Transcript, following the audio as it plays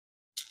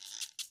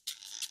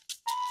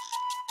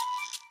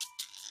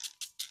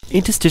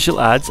Interstitial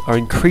ads are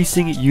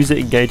increasing user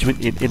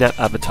engagement in in-app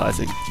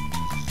advertising.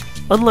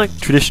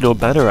 Unlike traditional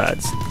banner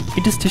ads,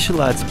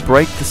 interstitial ads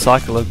break the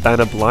cycle of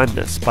banner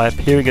blindness by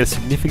appearing at a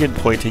significant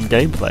point in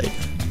gameplay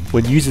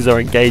when users are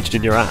engaged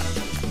in your app.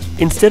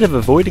 Instead of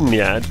avoiding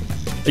the ad,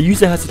 a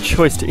user has a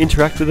choice to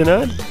interact with an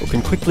ad or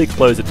can quickly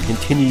close it to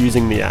continue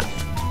using the app.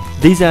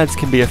 These ads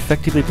can be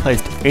effectively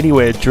placed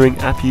anywhere during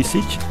app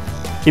usage,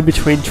 in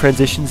between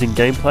transitions in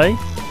gameplay,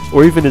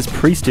 or even as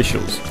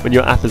pre-stitials when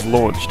your app is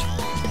launched.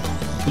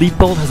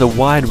 Leadbolt has a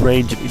wide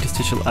range of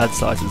interstitial ad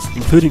sizes,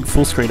 including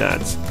full-screen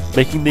ads,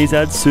 making these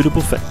ads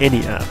suitable for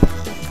any app.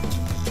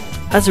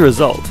 As a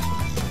result,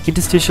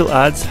 interstitial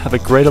ads have a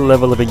greater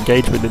level of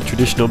engagement than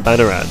traditional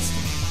banner ads,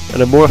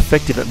 and are more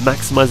effective at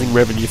maximizing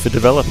revenue for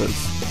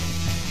developers.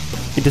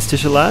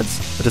 Interstitial ads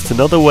are just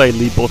another way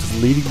Leadbolt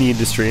is leading the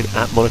industry in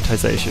app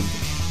monetization.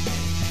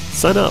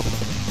 Sign up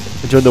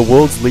and join the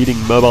world's leading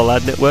mobile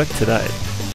ad network today.